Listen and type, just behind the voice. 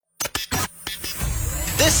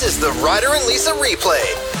This is the Ryder and Lisa replay.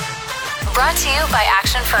 Brought to you by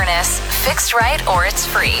Action Furnace. Fixed right or it's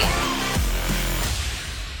free.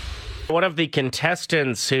 One of the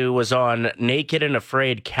contestants who was on Naked and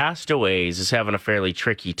Afraid Castaways is having a fairly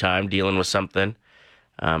tricky time dealing with something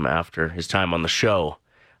after his time on the show.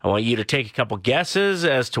 I want you to take a couple guesses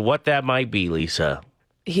as to what that might be, Lisa.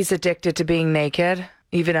 He's addicted to being naked,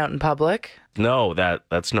 even out in public. No,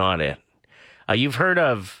 that's not it. You've heard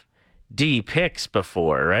of D-Pics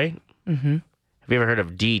before, right? Mm-hmm. Have you ever heard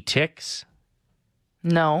of D-Ticks?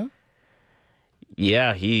 No.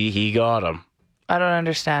 Yeah, he got them. I don't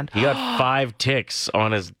understand. He got 5 ticks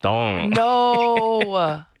on his dong.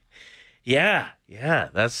 No. Yeah,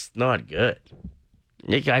 that's not good.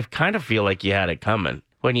 I kind of feel like you had it coming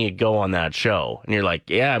when you go on that show. And you're like,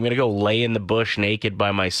 yeah, I'm going to go lay in the bush naked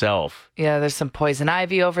by myself. Yeah, there's some poison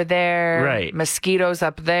ivy over there. Right. Mosquitoes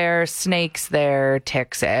up there, snakes there,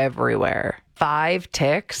 ticks everywhere. 5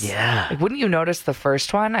 ticks? Yeah. Like, wouldn't you notice the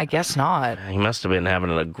first one? I guess not. He must have been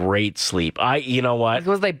having a great sleep. You know what?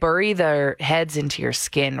 Because they bury their heads into your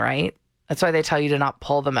skin, right? That's why they tell you to not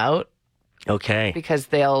pull them out. Okay. Because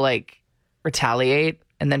they'll, retaliate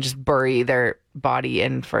and then just bury their body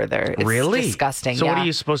in further. It's really disgusting. So yeah. what are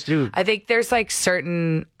you supposed to do? I think there's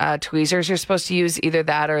certain tweezers you're supposed to use, either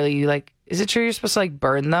that or you is it true you're supposed to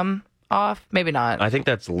burn them off? Maybe not. I think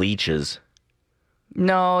that's leeches.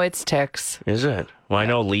 No, it's ticks. Is it? Well, I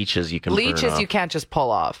know leeches you can burn Leeches off. you can't just pull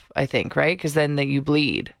off, I think, right? Because then you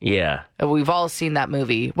bleed. Yeah. We've all seen that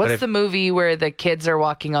movie. What's the movie where the kids are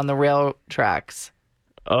walking on the rail tracks?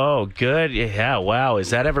 Oh, good. Yeah, wow.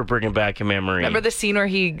 Is that ever bringing back a memory? Remember the scene where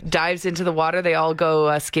he dives into the water? They all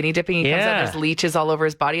go skinny dipping. He comes out, there's leeches all over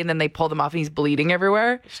his body, and then they pull them off, and he's bleeding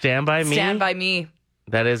everywhere. Stand By Me? Stand By Me.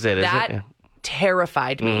 That is it, That is it?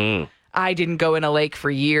 terrified me. Mm-hmm. I didn't go in a lake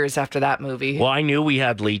for years after that movie. Well, I knew we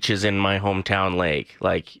had leeches in my hometown lake,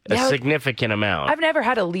 a significant amount. I've never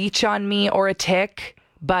had a leech on me or a tick,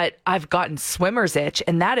 but I've gotten swimmer's itch,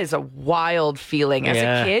 and that is a wild feeling. As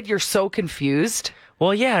a kid, you're so confused.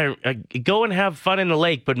 Well, yeah, go and have fun in the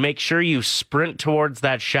lake, but make sure you sprint towards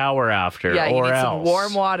that shower after, yeah, you or need else. some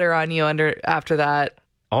warm water on you after that.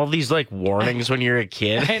 All these warnings when you're a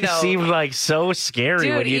kid I know. seem so scary.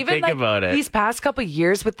 Dude, when you think about it. These past couple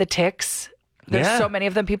years with the ticks, there's so many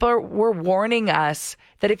of them. People were warning us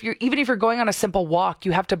that if you're going on a simple walk,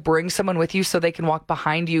 you have to bring someone with you so they can walk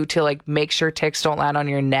behind you to make sure ticks don't land on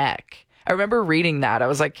your neck. I remember reading that. I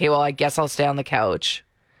was like, okay, well, I guess I'll stay on the couch.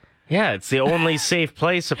 Yeah, it's the only safe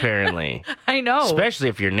place apparently. I know, especially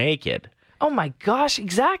if you're naked. Oh my gosh,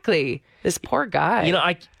 exactly. This poor guy.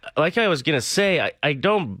 I was going to say, I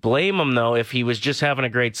don't blame him, though, if he was just having a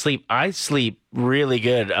great sleep. I sleep really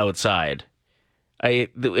good outside,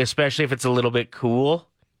 especially if it's a little bit cool,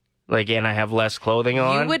 and I have less clothing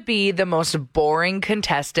on. You would be the most boring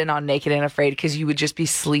contestant on Naked and Afraid because you would just be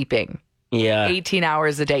sleeping. Yeah. 18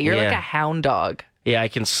 hours a day. You're like a hound dog. Yeah, I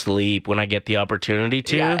can sleep when I get the opportunity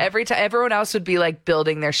to. Yeah, everyone else would be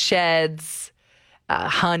building their sheds,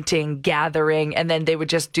 hunting, gathering, and then they would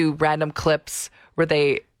just do random clips where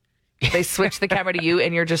they switch the camera to you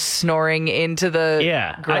and you're just snoring into the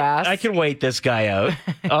grass. I can wait this guy out.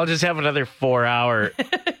 I'll just have another 4-hour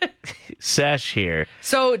sesh here.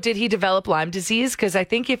 So did he develop Lyme disease? Because I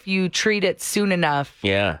think if you treat it soon enough...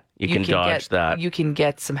 Yeah, you can dodge that. You can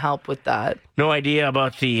get some help with that. No idea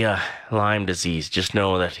about the Lyme disease. Just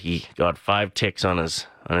know that he got 5 ticks on his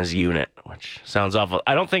unit, which sounds awful.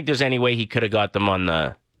 I don't think there's any way he could have got them on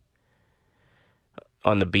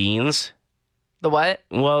the beans. The what?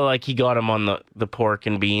 Well, he got them on the pork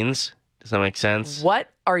and beans. Does that make sense?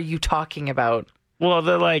 What are you talking about? Well,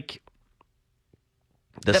 they're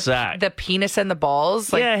the sack. The penis and the balls?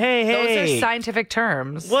 Those are scientific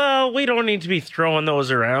terms. Well, we don't need to be throwing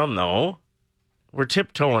those around, though. We're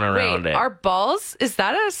tiptoeing around it. Are balls, is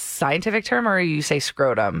that a scientific term or you say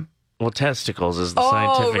scrotum? Well, testicles is the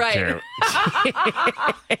scientific term.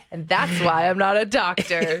 And that's why I'm not a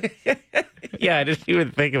doctor. Yeah, I didn't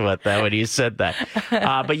even think about that when you said that.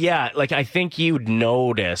 But yeah, I think you'd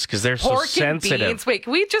notice because they're Pork so sensitive. And beans. Wait,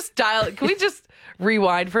 can we just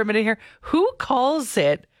rewind for a minute here? Who calls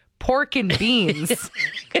it pork and beans?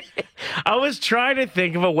 I was trying to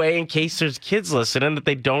think of a way in case there's kids listening that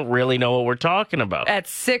they don't really know what we're talking about. At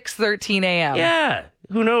 6:13 a.m. Yeah.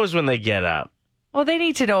 Who knows when they get up? Well, they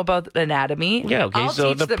need to know about anatomy. Yeah, okay.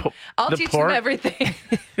 I'll teach them everything.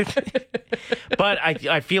 But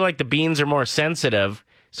I feel like the beans are more sensitive.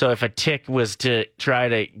 So if a tick was to try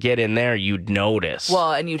to get in there, you'd notice.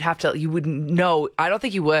 Well, and you wouldn't know. I don't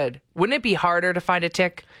think you would. Wouldn't it be harder to find a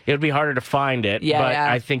tick? It would be harder to find it, but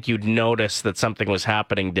I think you'd notice that something was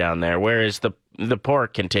happening down there. Whereas the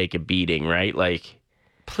pork can take a beating, right?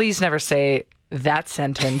 Please never say that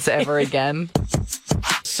sentence ever again.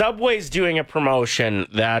 Subway's doing a promotion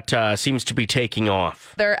that seems to be taking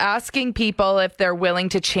off. They're asking people if they're willing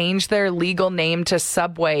to change their legal name to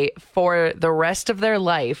Subway for the rest of their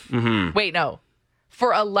life. Mm-hmm. Wait, no.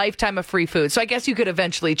 For a lifetime of free food. So I guess you could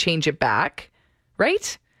eventually change it back,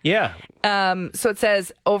 right? Yeah. So it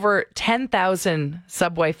says over 10,000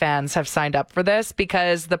 Subway fans have signed up for this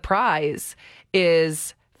because the prize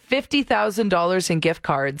is $50,000 in gift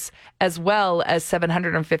cards, as well as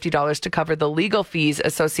 $750 to cover the legal fees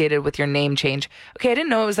associated with your name change. Okay, I didn't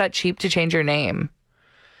know it was that cheap to change your name.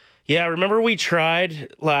 Yeah, remember we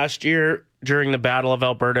tried last year during the Battle of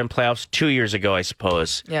Alberta in playoffs, 2 years ago, I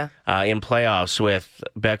suppose. Yeah. In playoffs with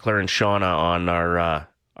Beckler and Shauna on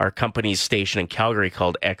our company's station in Calgary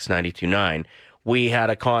called X92.9. We had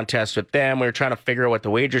a contest with them. We were trying to figure out what the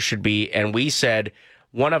wager should be, and we said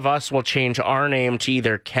one of us will change our name to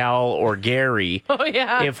either Cal or Gary. Oh,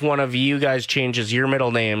 yeah. If one of you guys changes your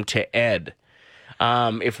middle name to Ed,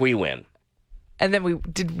 if we win. And then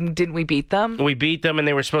didn't we beat them? We beat them, and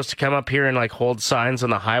they were supposed to come up here and like hold signs on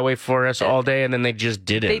the highway for us all day, and then they just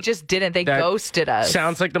didn't. They just didn't. They That ghosted us.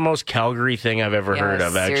 Sounds like the most Calgary thing I've ever heard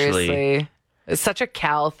of, actually. Seriously. It's such a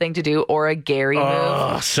Cal thing to do, or a Gary move.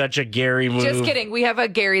 Oh, such a Gary move. Just kidding. We have a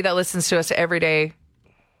Gary that listens to us every day.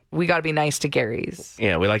 We got to be nice to Garys.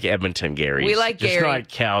 Yeah, we like Edmonton Garys. We like just Gary. not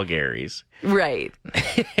Cal Garys. Right.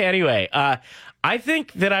 Anyway, I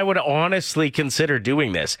think that I would honestly consider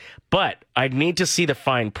doing this, but I'd need to see the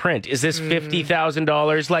fine print. Is this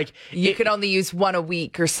 $50,000? Like You could only use one a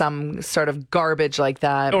week or some sort of garbage like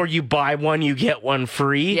that. or you buy one, you get one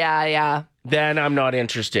free. Yeah. Then I'm not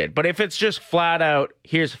interested. But if it's just flat out,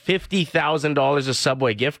 here's $50,000 of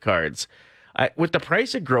Subway gift cards. With the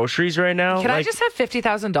price of groceries right now, Can I just have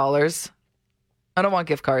 $50,000? I don't want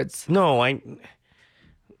gift cards. No,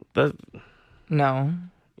 No.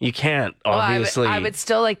 you can't. Well, Obviously, I would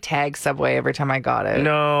still like tag Subway every time I got it.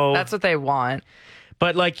 No, That's what they want.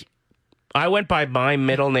 but like, I went by my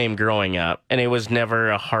middle name growing up, and it was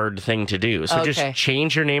never a hard thing to do. So Okay. just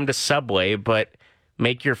change your name to Subway, but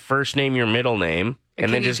make your first name your middle name, and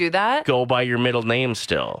Can then you just do that? go by your middle name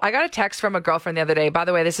still. I got a text from a girlfriend the other day. By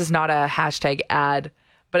the way, this is not a hashtag ad,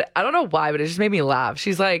 but I don't know why, but it just made me laugh.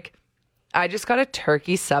 She's like, I just got a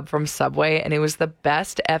turkey sub from Subway, and it was the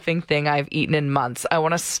best effing thing I've eaten in months. I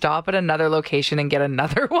want to stop at another location and get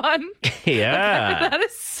another one. Yeah. That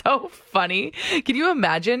is so funny. Can you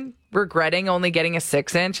imagine regretting only getting a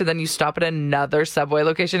 6-inch and then you stop at another Subway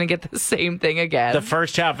location and get the same thing again? The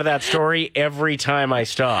first half of that story, every time I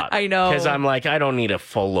stop. I know. Because I'm like, I don't need a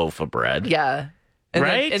full loaf of bread. Yeah. And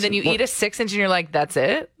Right? Then, and then you eat a 6-inch and you're like, that's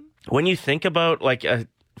it? When you think about like a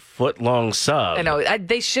foot-long sub. I know.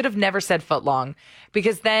 They should have never said foot long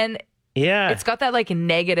because then Yeah. it's got that like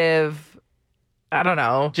negative, I don't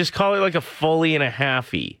know. Just call it like a fully and a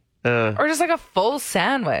halfy. Or just like a full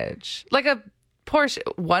sandwich. Like a portion,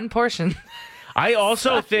 one portion. I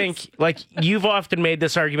also think, like, you've often made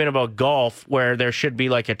this argument about golf where there should be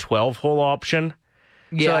like a 12-hole option.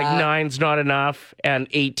 Yeah. So, like, 9's not enough and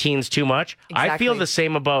 18's too much. I feel Exactly. the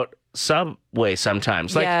same about Subway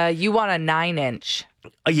sometimes. Like, Yeah, you want a 9-inch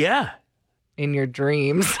yeah. in your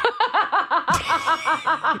dreams.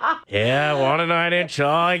 Yeah, I want a 9-inch.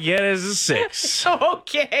 All I get is a 6.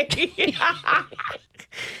 Okay.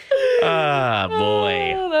 Ah,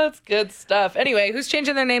 boy. Oh, that's good stuff. Anyway, who's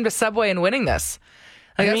changing their name to Subway and winning this?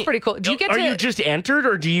 Like, that's pretty cool. Do you get Are to? you just entered,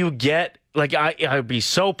 or do you get like I'd be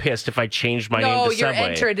so pissed if I changed my name No, to you're Subway.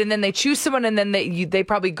 entered, and then they choose someone, and then they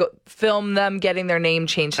probably go film them getting their name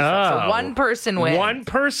changed. To stuff. So one person wins. One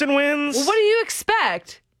person wins. Well, what do you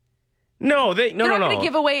expect? No, They're not no. going to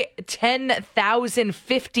give away $10,000,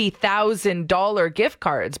 $50,000 gift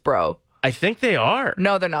cards, bro. I think they are.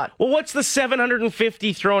 No, they're not. Well, what's the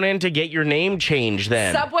 750 thrown in to get your name changed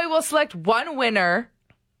then? Subway will select one winner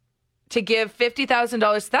to give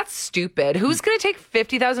 $50,000. That's stupid. Who's going to take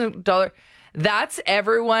 $50,000? That's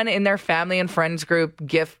everyone in their family and friends group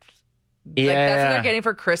gift. Yeah. Like, that's what they're getting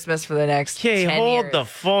for Christmas for the next 10 hold years. the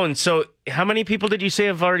phone. So, how many people did you say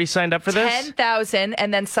have already signed up for this? 10,000,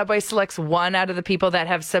 and then Subway selects one out of the people that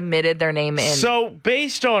have submitted their name in. So,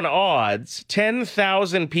 based on odds,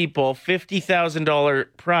 10,000 people, $50,000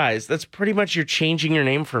 prize. That's pretty much you're changing your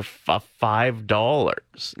name for $5.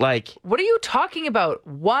 Like, what are you talking about?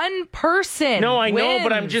 One person. no, I know,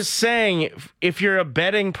 but I'm wins. just saying, if you're a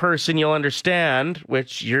betting person, you'll understand,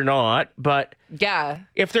 which you're not. But Yeah.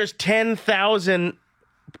 if there's 10,000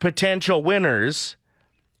 potential winners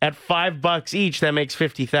at $5 each, that makes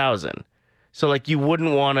 50,000. So, like, you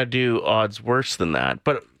wouldn't want to do odds worse than that.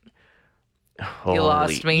 But You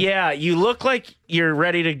lost me. Yeah, you look like you're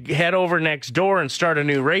ready to head over next door and start a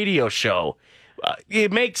new radio show.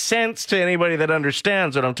 It makes sense to anybody that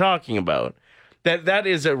understands what I'm talking about. That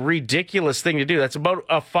is a ridiculous thing to do. That's about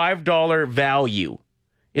a $5 value,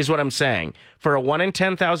 is what I'm saying. For a 1 in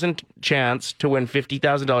 10,000 chance to win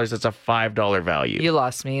 $50,000, that's a $5 value. You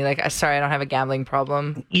lost me. Sorry, I don't have a gambling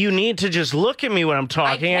problem. You need to just look at me when I'm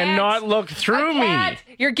talking and not look through me.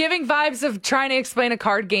 You're giving vibes of trying to explain a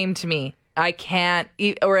card game to me. I can't.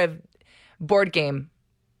 Or a board game.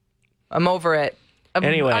 I'm over it.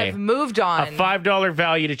 Anyway, I've moved on. A $5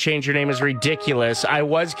 value to change your name is ridiculous. I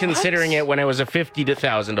was considering it when it was a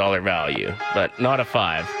 $50,000 value, but not a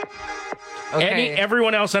 $5. Okay.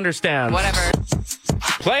 Everyone else understands. Whatever.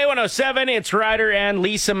 Play 107, it's Ryder and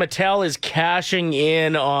Lisa. Mattel is cashing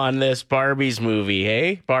in on this Barbie's movie,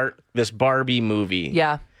 hey? This Barbie movie.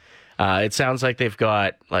 Yeah. It sounds like they've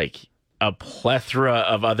got a plethora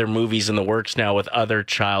of other movies in the works now with other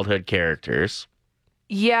childhood characters.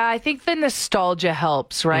 Yeah, I think the nostalgia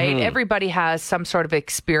helps, right? Mm-hmm. Everybody has some sort of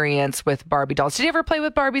experience with Barbie dolls. Did you ever play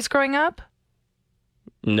with Barbies growing up?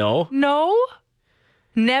 No. No?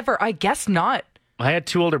 Never. I guess not. I had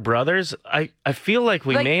 2 older brothers. I feel like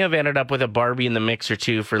we may have ended up with a Barbie in the mix or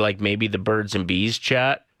two for maybe the birds and bees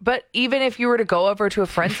chat. But even if you were to go over to a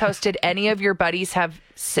friend's house, did any of your buddies have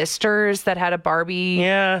sisters that had a Barbie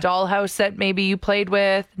dollhouse that maybe you played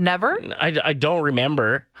with? Never? I don't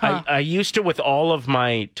remember. Huh. I used to with all of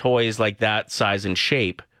my toys like that size and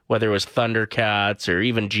shape, whether it was Thundercats or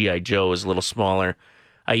even G.I. Joe is a little smaller.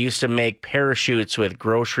 I used to make parachutes with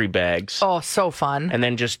grocery bags. Oh, so fun. And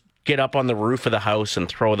then just get up on the roof of the house and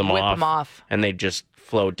throw them Whip off. them off. And they'd just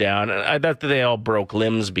float down. And I thought that they all broke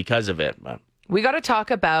limbs because of it. But we got to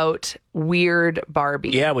talk about Weird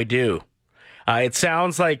Barbie. yeah, we do. It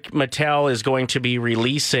sounds like Mattel is going to be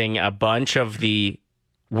releasing a bunch of the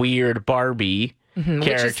Weird Barbie characters.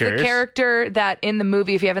 Which is the character that in the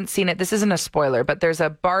movie, if you haven't seen it, this isn't a spoiler, but there's a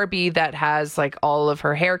Barbie that has all of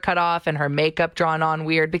her hair cut off and her makeup drawn on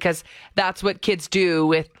weird, because that's what kids do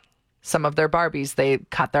with some of their Barbies. They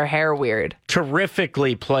cut their hair weird.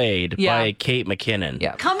 Terrifically played by Kate McKinnon.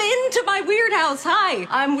 Yeah. Come into my weird house. Hi,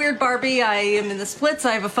 I'm Weird Barbie. I am in the splits.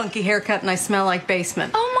 I have a funky haircut and I smell like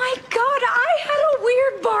basement. Oh my God, I had a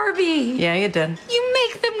weird Barbie. Yeah, you did. You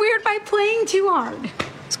make them weird by playing too hard.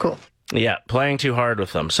 It's cool. Yeah, playing too hard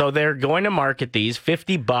with them. So they're going to market these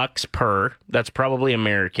 $50 per. That's probably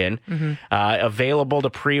American. Available to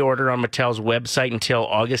pre-order on Mattel's website until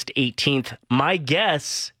August 18th. My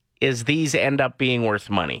guess is these end up being worth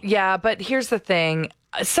money. Yeah, but here's the thing.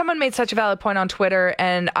 Someone made such a valid point on Twitter,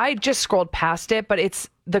 and I just scrolled past it, but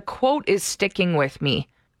the quote is sticking with me.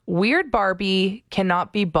 Weird Barbie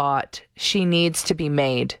cannot be bought. She needs to be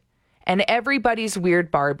made. And everybody's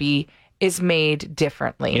Weird Barbie is made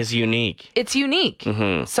differently. Is unique. It's unique.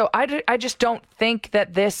 So I just don't think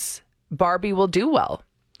that this Barbie will do well.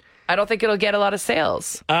 I don't think it'll get a lot of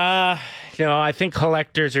sales. I think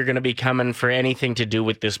collectors are going to be coming for anything to do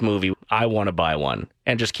with this movie. I want to buy one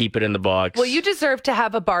and just keep it in the box. Well, you deserve to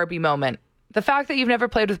have a Barbie moment. The fact that you've never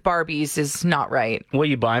played with Barbies is not right. Will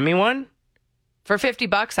you buy me one? For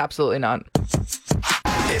 $50, absolutely not.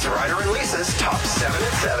 It's Ryder and Lisa's Top 7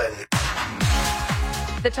 at 7.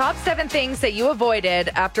 The top 7 things that you avoided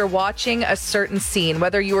after watching a certain scene,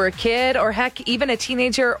 whether you were a kid or heck, even a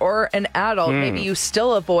teenager or an adult, maybe you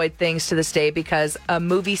still avoid things to this day because a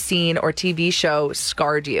movie scene or TV show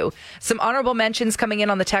scarred you. Some honorable mentions coming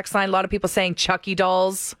in on the text line. A lot of people saying Chucky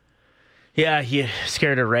dolls. Yeah, you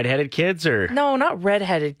scared of redheaded kids or? No, not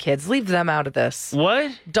redheaded kids. Leave them out of this.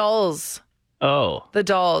 What? Dolls. Oh. The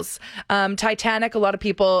dolls. Titanic, a lot of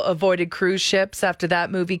people avoided cruise ships after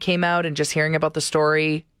that movie came out and just hearing about the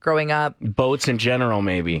story growing up. Boats in general,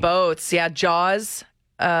 maybe. Boats, yeah. Jaws,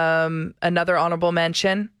 another honorable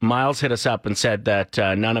mention. Miles hit us up and said that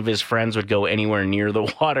none of his friends would go anywhere near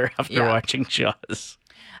the water after watching Jaws.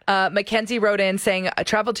 Mackenzie wrote in saying, I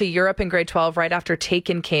traveled to Europe in grade 12 right after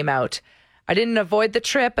Taken came out. I didn't avoid the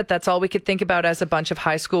trip, but that's all we could think about as a bunch of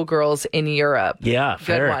high school girls in Europe. Yeah,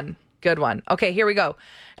 fair. Good one. Okay, here we go.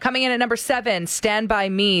 Coming in at number 7, Stand By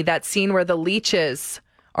Me, that scene where the leeches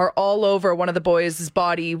are all over one of the boys'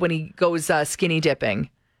 body when he goes skinny dipping.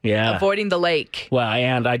 Yeah. Avoiding the lake. Well,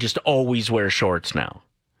 and I just always wear shorts now.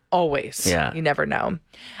 Always. Yeah. You never know.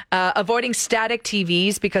 Avoiding static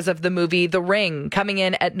TVs because of the movie The Ring, coming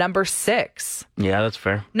in at number 6. Yeah, that's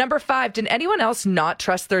fair. Number 5, did anyone else not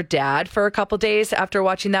trust their dad for a couple days after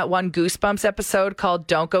watching that one Goosebumps episode called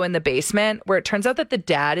Don't Go in the Basement, where it turns out that the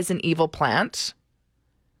dad is an evil plant?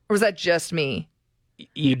 Or was that just me?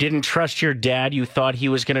 You didn't trust your dad? You thought he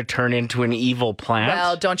was going to turn into an evil plant?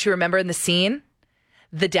 Well, don't you remember in the scene?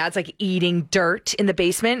 The dad's like eating dirt in the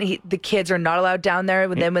basement. The kids are not allowed down there.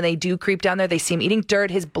 And then when they do creep down there, they see him eating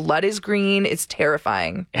dirt. His blood is green. It's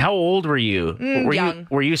terrifying. How old were you? Young.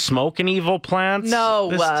 Were you smoking evil plants?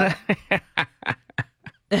 No.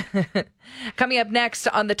 Coming up next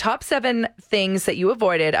on the top 7 things that you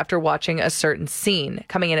avoided after watching a certain scene.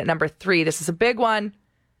 Coming in at number 3. This is a big one.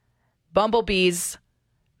 Bumblebees.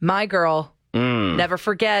 My Girl. Never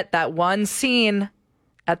forget that one scene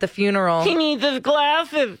at the funeral. He needs his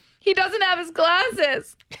glasses. He doesn't have his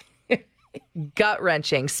glasses.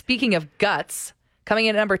 Gut-wrenching. Speaking of guts, coming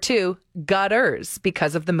in at number 2, Gutters,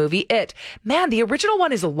 because of the movie It. Man, the original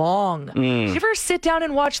one is long. Did you ever sit down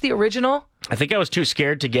and watch the original? I think I was too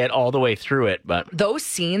scared to get all the way through it, but Those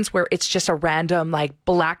scenes where it's just a random like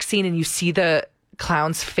black scene and you see the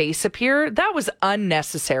clown's face appear, that was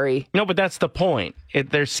unnecessary. no, but that's the point.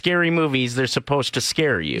 They're scary movies. They're supposed to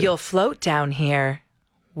scare you. You'll float down here.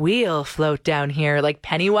 We'll float down here. Like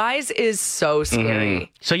Pennywise is so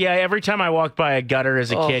scary. So yeah, every time I walked by a gutter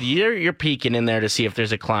as a kid, you're peeking in there to see if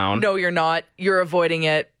there's a clown. No, you're not. You're avoiding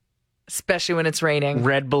it, especially when it's raining.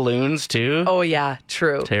 Red balloons too. Oh yeah,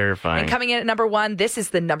 true. Terrifying. And coming in at number 1, this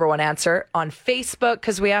is the number 1 answer on Facebook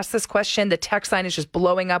because we asked this question. The text line is just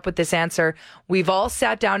blowing up with this answer. We've all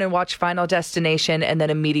sat down and watched Final Destination and then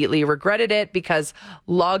immediately regretted it because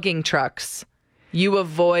logging trucks. You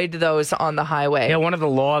avoid those on the highway. Yeah, one of the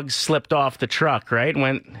logs slipped off the truck, right?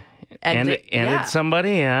 Ended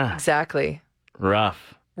somebody. Yeah, Exactly.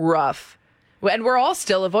 rough. And we're all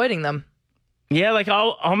still avoiding them. Yeah, like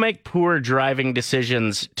I'll make poor driving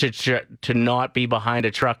decisions to not be behind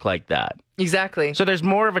a truck like that. Exactly. So there's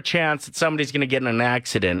more of a chance that somebody's going to get in an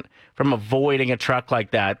accident from avoiding a truck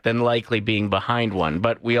like that than likely being behind one.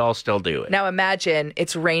 But we all still do it. Now imagine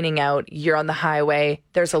it's raining out. You're on the highway.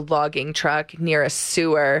 There's a logging truck near a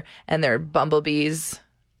sewer, and there are bumblebees.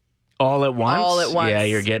 All at once? All at once. Yeah,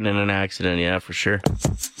 you're getting in an accident. Yeah, for sure.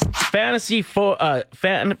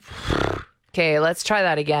 Okay, let's try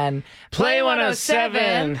that again. Play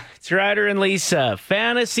 107. It's Ryder and Lisa.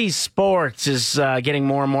 Fantasy sports is getting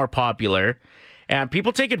more and more popular, and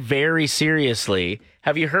people take it very seriously.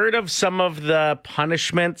 Have you heard of some of the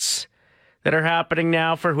punishments that are happening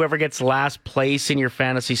now for whoever gets last place in your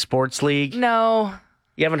fantasy sports league? No,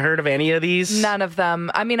 You haven't heard of any of these? none of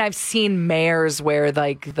them. I mean, I've seen mayors wear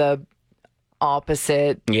like the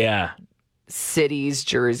opposite Yeah. city's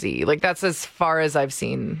jersey. Like that's as far as I've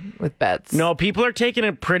seen with bets. No, people are taking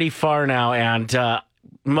it pretty far now, and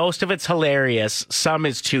most of it's hilarious. Some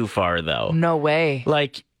is too far, though. No way.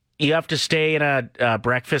 Like, you have to stay in a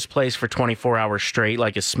breakfast place for 24 hours straight,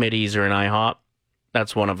 like a Smitty's or an IHOP.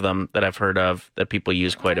 That's one of them that I've heard of that people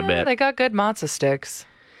use quite a bit. They got good matzo sticks.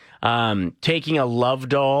 Taking a love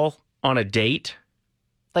doll on a date.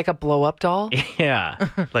 Like a blow up doll? Yeah,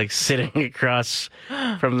 like sitting across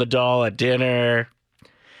from the doll at dinner.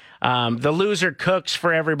 The loser cooks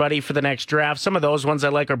for everybody for the next draft. Some of those ones I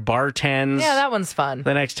like are bartends. Yeah, that one's fun.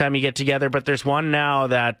 The next time you get together. But there's one now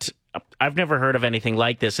that I've never heard of anything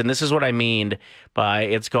like this. And this is what I mean by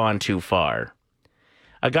it's gone too far.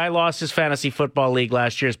 A guy lost his fantasy football league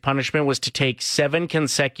last year. His punishment was to take 7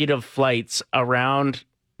 consecutive flights around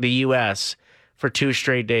the U.S. for 2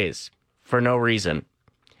 straight days for no reason.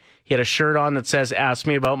 He had a shirt on that says, "Ask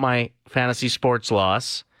me about my fantasy sports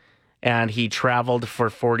loss." And he traveled for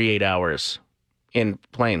 48 hours in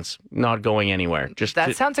planes, not going anywhere.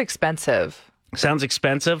 That sounds expensive. Sounds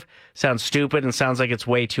expensive, sounds stupid, and sounds like it's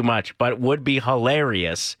way too much, but would be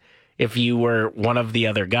hilarious if you were one of the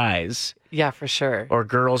other guys. Yeah, for sure. Or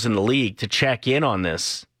girls in the league to check in on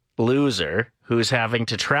this loser who's having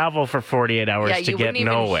to travel for 48 hours to get nowhere. Yeah, you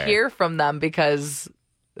wouldn't even hear from them because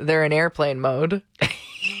they're in airplane mode.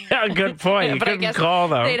 Yeah, good point. You But I couldn't guess call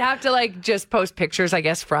them. they'd have to like just post pictures, I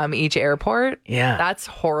guess, from each airport. Yeah. That's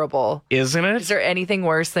horrible. Isn't it? Is there anything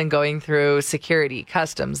worse than going through security,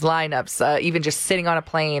 customs, lineups, even just sitting on a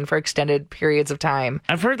plane for extended periods of time?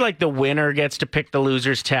 I've heard like the winner gets to pick the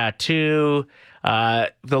loser's tattoo.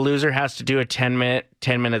 The loser has to do a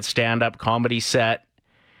 10-minute stand-up comedy set.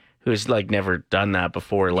 Who's like never done that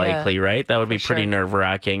before, likely, right? That would be pretty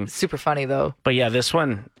nerve-wracking. Super funny, though. But yeah, this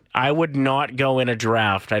one, I would not go in a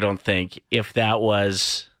draft, I don't think, if that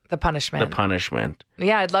was the punishment.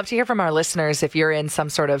 Yeah, I'd love to hear from our listeners if you're in some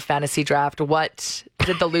sort of fantasy draft. What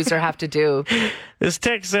did the loser have to do? This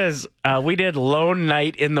text says, we did lone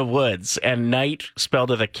night in the woods, and night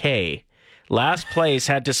spelled with a K. Last place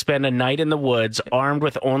had to spend a night in the woods armed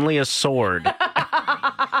with only a sword.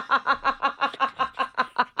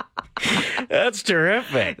 That's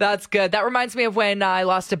terrific. That's good. That reminds me of when I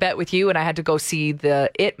lost a bet with you and I had to go see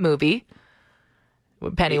the It movie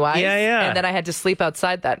with Pennywise. Yeah. And then I had to sleep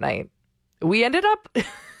outside that night. we ended up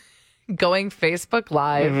going Facebook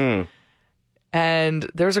Live, and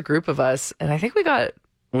there's a group of us, and I think we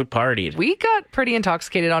partied. We got pretty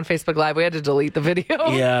intoxicated on Facebook Live. We had to delete the video.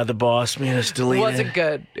 Yeah, the boss made us delete it.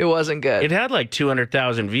 It wasn't good. It had like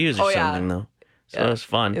 200,000 views or something, though. So it was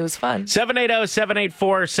fun. It was fun.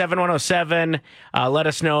 780-784-7107. Let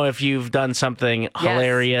us know if you've done something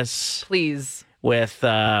hilarious. Please. With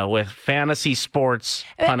fantasy sports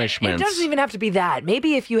punishments. It doesn't even have to be that.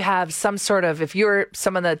 Maybe if you have if you're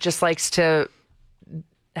someone that just likes to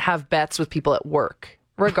have bets with people at work,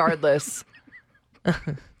 regardless.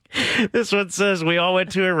 This one says, we all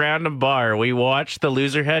went to a random bar. We watched. The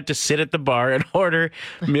loser had to sit at the bar and order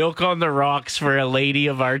milk on the rocks for a lady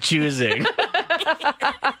of our choosing.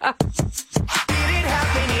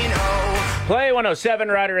 Play 107,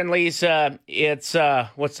 Ryder and Lisa. It's,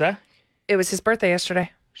 what's that? It was his birthday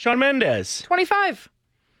yesterday. Shawn Mendes. 25.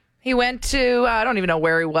 He went to, I don't even know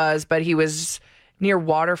where he was, but he was near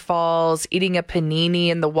waterfalls, eating a panini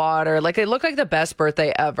in the water. Like, it looked like the best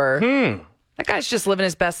birthday ever. That guy's just living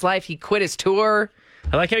his best life. He quit his tour.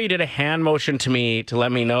 I like how you did a hand motion to me to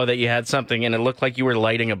let me know that you had something, and it looked like you were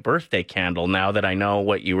lighting a birthday candle now that I know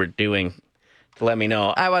what you were doing to let me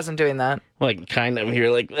know. I wasn't doing that. Like, kind of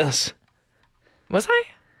here like this. Was I?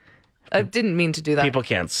 I didn't mean to do that. People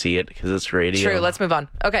can't see it because it's radio. True, let's move on.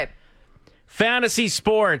 Okay. Fantasy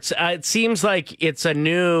sports. It seems like it's a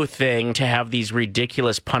new thing to have these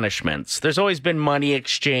ridiculous punishments. There's always been money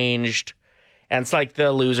exchanged, and it's like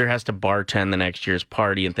the loser has to bartend the next year's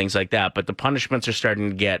party and things like that. But the punishments are starting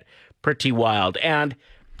to get pretty wild. And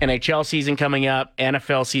NHL season coming up,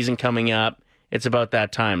 NFL season coming up. It's about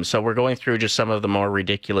that time. So we're going through just some of the more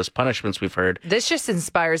ridiculous punishments we've heard. This just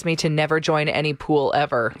inspires me to never join any pool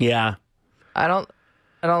ever. Yeah. I don't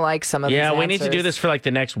like some of these Yeah, we answers. need to do this for like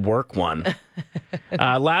the next work one.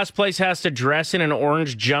 Last place has to dress in an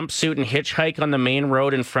orange jumpsuit and hitchhike on the main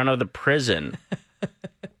road in front of the prison.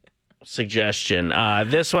 Suggestion.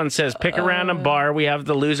 This one says, pick a random bar. We have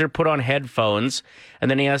the loser put on headphones, and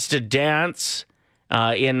then he has to dance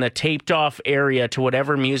in the taped off area to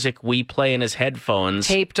whatever music we play in his headphones.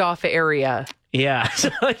 Taped off area. Yeah. So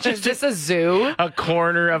like Is this a zoo? a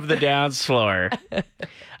corner of the dance floor.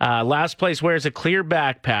 Last place wears a clear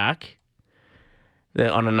backpack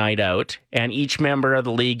on a night out, and each member of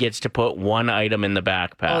the league gets to put one item in the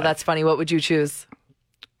backpack. Oh, that's funny. What would you choose?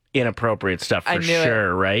 Inappropriate stuff I for knew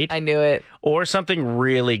sure, right? I knew it. Or something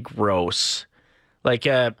really gross. Like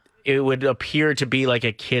it would appear to be like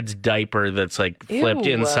a kid's diaper that's like flipped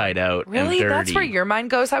Ew. inside out Really? and dirty. That's where your mind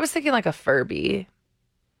goes? I was thinking like a Furby.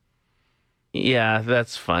 Yeah,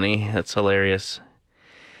 that's funny. That's hilarious.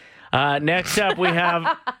 Next up, we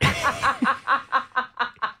have...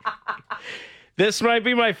 This might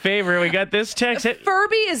be my favorite. We got this text.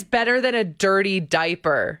 Furby is better than a dirty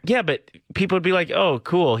diaper. Yeah, but people would be like, oh,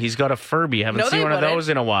 cool, he's got a Furby. Haven't No, seen they one of wouldn't. those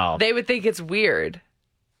in a while. They would think it's weird.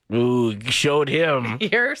 Ooh, showed him.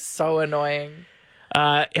 You're so annoying.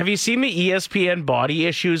 Have you seen the ESPN body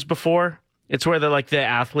issues before? It's where the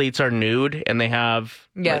athletes are nude and they have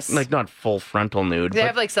Yes. like not full frontal nude. They but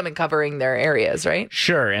have like something covering their areas, right?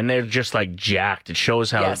 sure, and they're just like jacked. It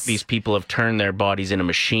shows how Yes. these people have turned their bodies into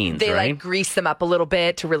machines, They right? like grease them up a little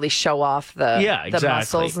bit to really show off the exactly.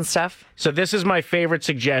 muscles and stuff. So this is my favorite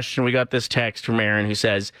suggestion. We got this text from Aaron who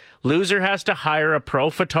says, loser has to hire a pro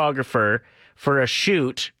photographer for a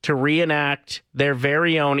shoot to reenact their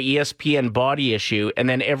very own ESPN body issue, and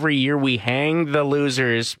then every year we hang the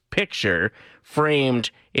loser's picture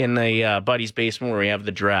framed in the Buddy's basement where we have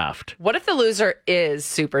the draft. What if the loser is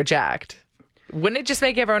super jacked? Wouldn't it just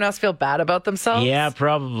make everyone else feel bad about themselves? Yeah,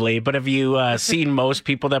 probably. But have you seen most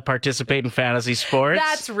people that participate in fantasy sports?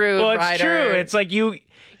 That's rude, Well, it's Ryder. true. It's like you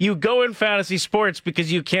go in fantasy sports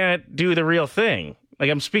because you can't do the real thing.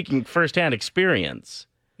 Like, I'm speaking firsthand experience.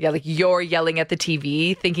 Yeah, like you're yelling at the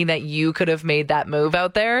TV thinking that you could have made that move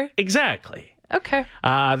out there. Exactly. Okay.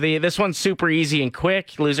 This one's super easy and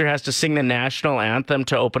quick. Loser has to sing the national anthem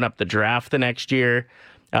to open up the draft the next year.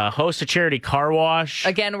 Host a charity car wash.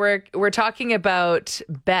 Again, we're talking about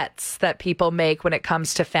bets that people make when it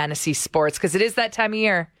comes to fantasy sports because it is that time of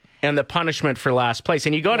year. And the punishment for last place.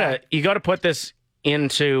 And you gotta put this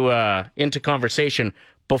into conversation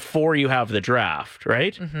before you have the draft,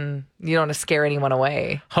 right? Mm-hmm. You don't want to scare anyone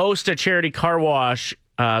away. Host a charity car wash.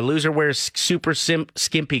 Loser wears super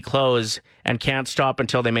skimpy clothes and can't stop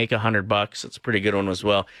until they make $100. It's a pretty good one as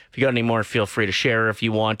well. If you got any more, feel free to share. If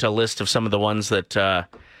you want a list of some of the ones that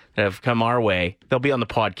have come our way, they'll be on the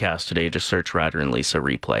podcast today. Just search Ryder and Lisa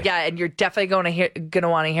replay. Yeah, and you're definitely gonna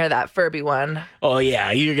want to hear that Furby one. Oh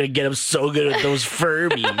yeah, you're gonna get them so good at those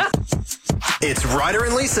Furbies. It's Ryder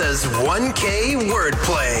and Lisa's 1K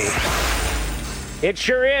wordplay. It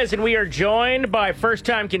sure is, and we are joined by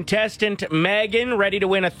first-time contestant Megan, ready to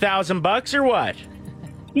win $1,000 or what?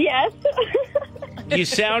 Yes. You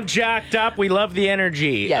sound jacked up. We love the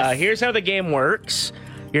energy. Yes. Here's how the game works.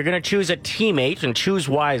 You're going to choose a teammate and choose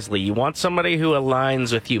wisely. You want somebody who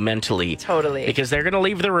aligns with you mentally. Totally. Because they're going to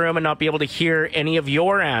leave the room and not be able to hear any of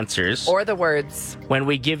your answers. Or the words. When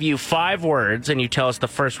we give you 5 words and you tell us the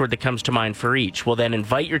first word that comes to mind for each, we'll then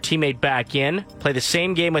invite your teammate back in, play the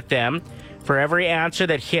same game with them. For every answer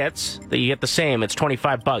that hits, that you get the same, it's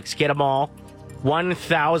 $25. Get them all.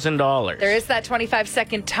 $1,000. There is that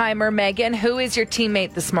 25-second timer, Megan. Who is your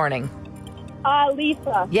teammate this morning?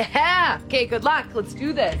 Lisa. Yeah. Okay, good luck. Let's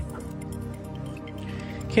do this.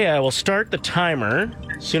 Okay, I will start the timer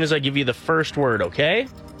as soon as I give you the first word, okay?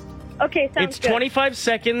 Okay, sounds It's good. 25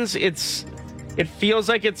 seconds. It feels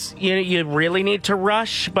like it's you really need to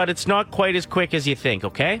rush, but it's not quite as quick as you think,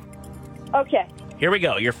 okay? Okay. Here we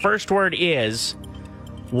go. Your first word is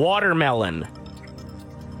watermelon.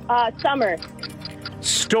 Summer.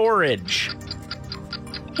 Storage.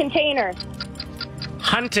 Container.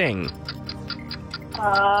 Hunting.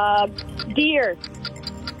 Deer.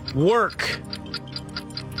 Work.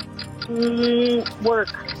 Work.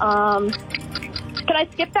 Can I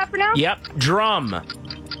skip that for now? Yep. Drum.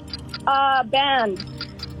 Band.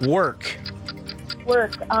 Work.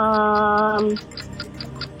 Work.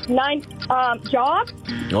 Job.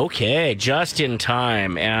 Okay, just in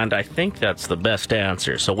time. And I think that's the best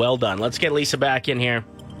answer. So well done. Let's get Lisa back in here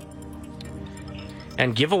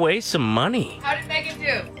and give away some money. How did Megan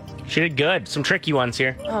do? She did good. Some tricky ones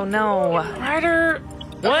here. Oh, no. Ryder.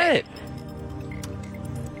 What?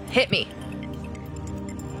 Hit me.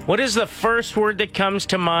 What is the first word that comes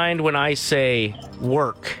to mind when I say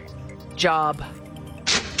work? Job.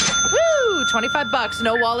 Woo! $25.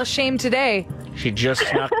 No wall of shame today. She just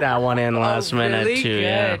snuck that one in last minute, really? too. Good,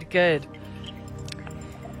 Yeah. good.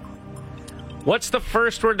 What's the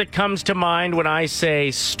first word that comes to mind when I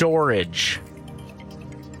say storage?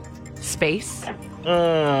 Space. What?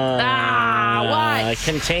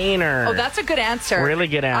 Container. Oh, that's a good answer. Really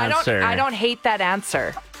good answer. I don't hate that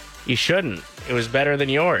answer. You shouldn't. It was better than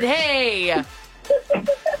yours. Hey.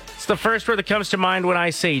 It's the first word that comes to mind when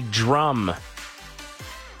I say drum.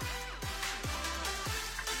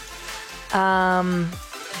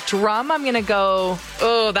 Drum, I'm going to go.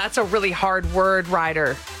 Oh, that's a really hard word,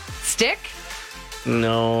 Ryder. Stick?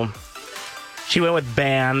 No. She went with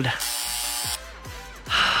band.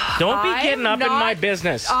 Don't be getting up in my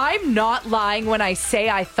business. I'm not lying when I say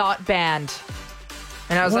I thought band.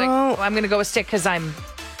 And I was like, Well- I'm going to go with stick because I'm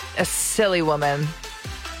a silly woman.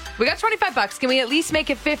 We got $25. Can we at least make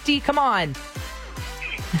it 50? Come on.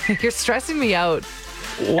 You're stressing me out.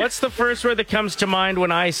 What's the first word that comes to mind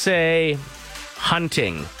when I say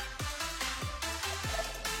hunting?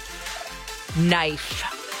 Knife.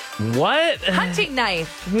 What? Hunting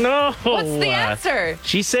knife. No. What's the answer?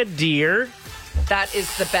 She said deer. That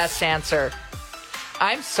is the best answer.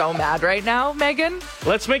 I'm so mad right now, Megan.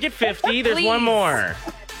 Let's make it 50. There's Please. one more.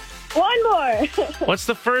 One more. What's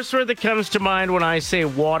the first word that comes to mind when I say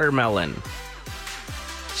watermelon?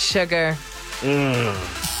 Sugar. Mm.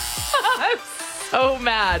 I'm so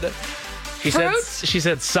mad. She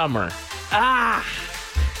said summer. Ah.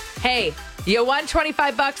 Hey, you won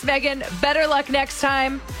 $25, Megan. Better luck next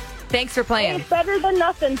time. Thanks for playing. It's better than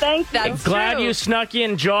nothing. Thank you. That's Glad true. you snuck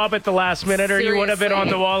in job at the last minute, or you would have been on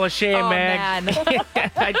the wall of shame, Oh, Meg. man.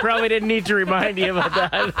 I probably didn't need to remind you about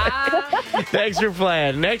that. Thanks for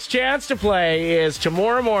playing. Next chance to play is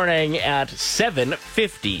tomorrow morning at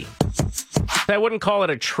 7:50. I wouldn't call it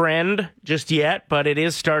a trend just yet, but it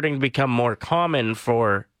is starting to become more common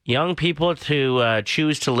for young people to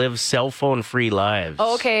choose to live cell phone-free lives.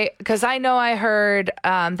 Oh, okay, because I know I heard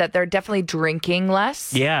that they're definitely drinking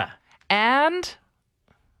less. Yeah. And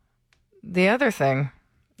the other thing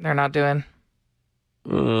they're not doing.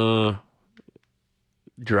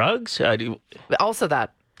 Drugs? Also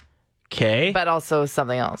that, Okay. but also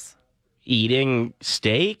something else. Eating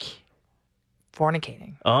steak?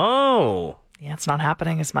 Fornicating. Oh. Yeah, it's not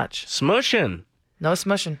happening as much. Smushing. No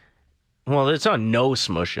smushing. Well, it's not no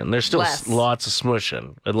smushing. There's still Less. lots of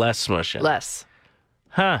smushing, but less smushing. Less.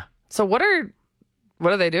 Huh. So what are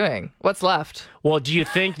they doing? What's left? Well, do you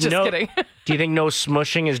think Just kidding. do you think no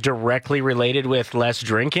smushing is directly related with less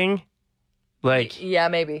drinking? Like, Yeah,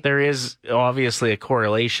 maybe. there is obviously a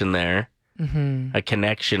correlation there, a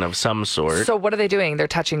connection of some sort. So what are they doing? They're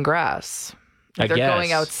touching grass. I They're guess.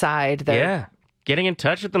 going outside. They're Yeah, getting in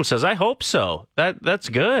touch with themselves. I hope so. That's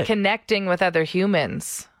good. connecting with other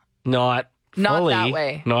humans. Not Not fully. that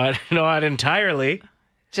way. Not entirely.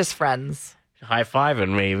 Just friends. High-fiving,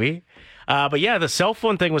 maybe. But yeah, the cell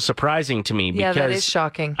phone thing was surprising to me because Yeah, that is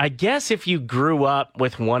shocking. I guess if you grew up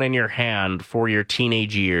with one in your hand for your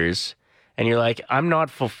teenage years and you're like, I'm not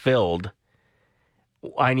fulfilled,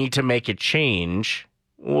 I need to make a change.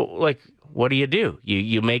 Well, like, what do?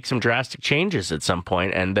 You make some drastic changes at some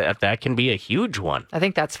point, and that can be a huge one. I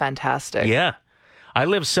think that's fantastic. Yeah. I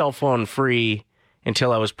lived cell phone free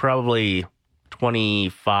until I was probably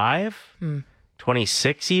 25,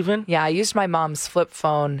 26 even. Yeah, I used my mom's flip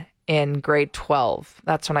phone in grade 12.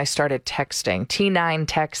 That's when I started texting, T9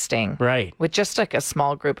 texting. Right. With just like a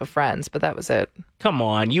small group of friends, but that was it. Come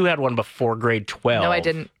on, you had one before grade 12. No, I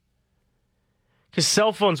didn't. Because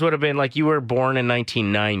cell phones would have been like, you were born in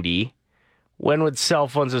 1990. When would cell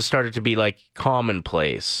phones have started to be like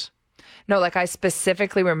commonplace? No, like I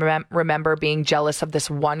specifically remember being jealous of this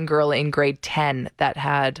one girl in grade 10 that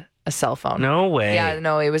had a cell phone. No way. Yeah,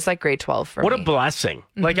 no, it was like grade 12 for What me. a blessing.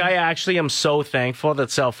 Like, I actually am so thankful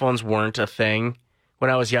that cell phones weren't a thing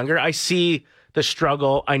when I was younger. I see the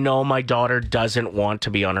struggle. I know my daughter doesn't want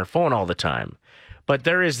to be on her phone all the time. But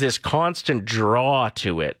there is this constant draw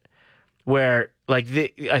to it where, like,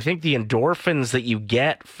 I think the endorphins that you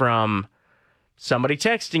get from somebody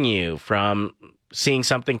texting you, from seeing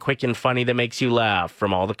something quick and funny that makes you laugh,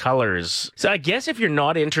 from all the colors. So I guess if you're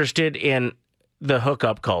not interested in the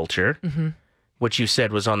hookup culture, which you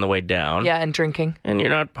said was on the way down. Yeah, and drinking. And you're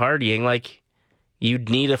not partying, like, you'd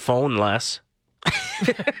need a phone less.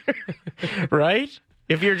 Right?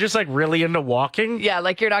 If you're just like really into walking. Yeah,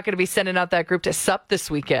 like you're not going to be sending out that group to sup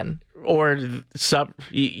this weekend. Or sup,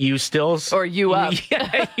 you still. Or you up.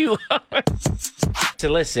 Yeah, you up. So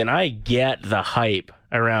listen, I get the hype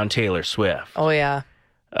around Taylor Swift. Oh, yeah.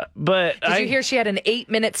 But Did you hear she had an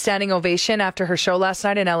 8-minute standing ovation after her show last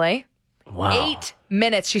night in LA? Wow. 8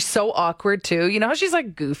 minutes. She's so awkward too. You know how she's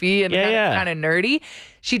like goofy and kind of nerdy?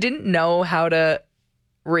 She didn't know how to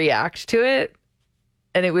react to it.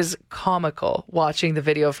 And it was comical watching the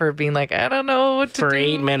video of her being like, I don't know what to do. For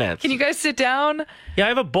 8 minutes. Can you guys sit down? Yeah, I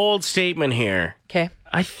have a bold statement here. Okay.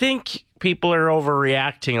 I think people are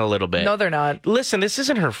overreacting a little bit. No, they're not. Listen, this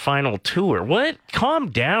isn't her final tour. What?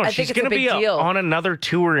 Calm down. I think She's it's a going to big be deal. on another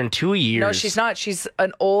tour in 2 years. No, she's not. She's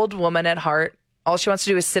an old woman at heart. All she wants to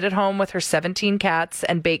do is sit at home with her 17 cats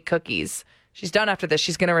and bake cookies. She's done after this.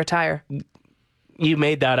 She's going to retire. You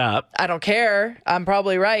made that up. I don't care. I'm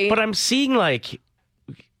probably right. But I'm seeing like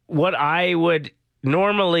what I would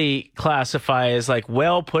normally classify as like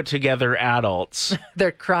well put together adults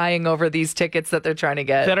They're crying over these tickets that they're trying to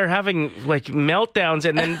get. that are having like meltdowns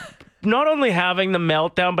and then not only having the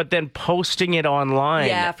meltdown, but then posting it online.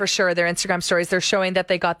 Yeah, for sure. Their Instagram stories, they're showing that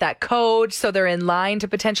they got that code, so they're in line to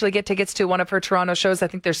potentially get tickets to one of her Toronto shows. I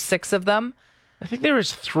think there's 6 of them. I think there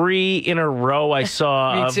was 3 in a row I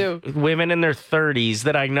saw Me of too. women in their 30s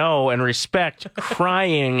that I know and respect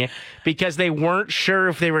crying because they weren't sure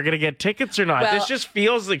if they were going to get tickets or not. Well, this just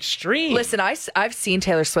feels extreme. Listen, I've seen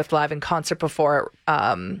Taylor Swift live in concert before.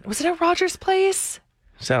 Was it at Rogers Place?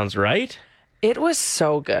 Sounds right. It was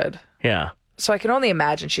so good. Yeah. So I can only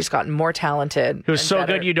imagine she's gotten more talented. It was so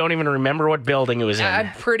good you don't even remember what building it was in.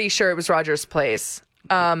 I'm pretty sure it was Rogers Place.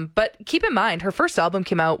 But keep in mind, her first album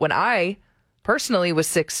came out when I personally was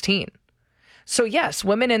 16. So yes,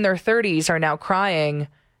 women in their 30s are now crying,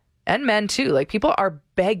 and men too. Like, people are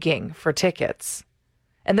begging for tickets.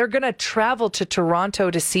 And they're going to travel to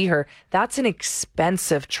Toronto to see her. That's an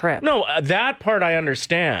expensive trip. No, that part I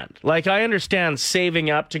understand. Like, I understand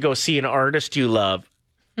saving up to go see an artist you love.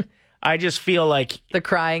 I just feel like... The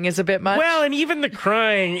crying is a bit much. Well, and even the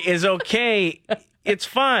crying is okay. It's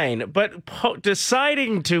fine. But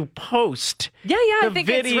deciding to post I think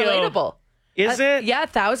video, it's relatable. Is it? Yeah,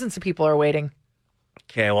 thousands of people are waiting.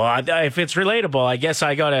 Okay, well, if it's relatable, I guess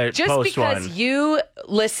I got to Just post because one.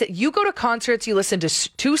 you go to concerts, you listen to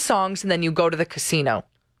 2 songs, and then you go to the casino.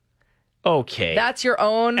 Okay. That's your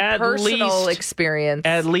own personal experience.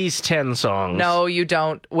 At least 10 songs. No, you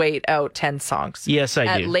don't wait out 10 songs. Yes, I do.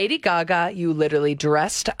 At Lady Gaga, you literally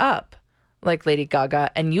dressed up like Lady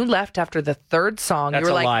Gaga, and you left after the 3rd song. That's you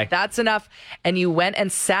were a like, lie. that's enough. And you went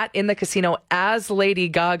and sat in the casino as Lady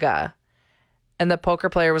Gaga. And the poker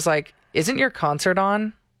player was like, isn't your concert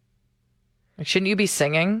on? Like, shouldn't you be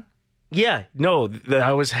singing? Yeah, no,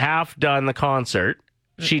 I was half done the concert.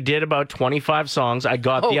 She did about 25 songs. I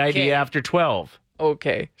got the idea after 12.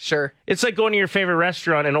 Okay, sure. It's like going to your favorite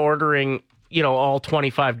restaurant and ordering, all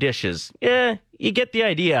 25 dishes. Yeah, you get the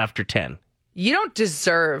idea after 10. You don't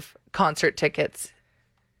deserve concert tickets.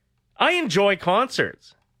 I enjoy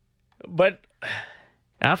concerts, but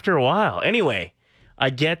after a while. Anyway, I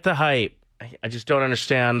get the hype. I just don't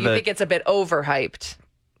understand You think it's a bit overhyped?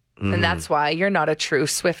 And that's why you're not a true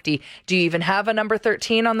Swiftie. Do you even have a number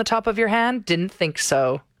 13 on the top of your hand? Didn't think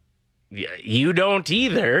so. You don't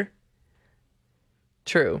either.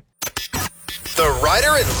 True. The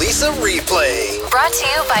Ryder and Lisa replay. Brought to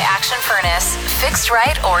you by Action Furnace. Fixed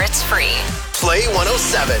right or it's free. Play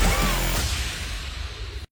 107.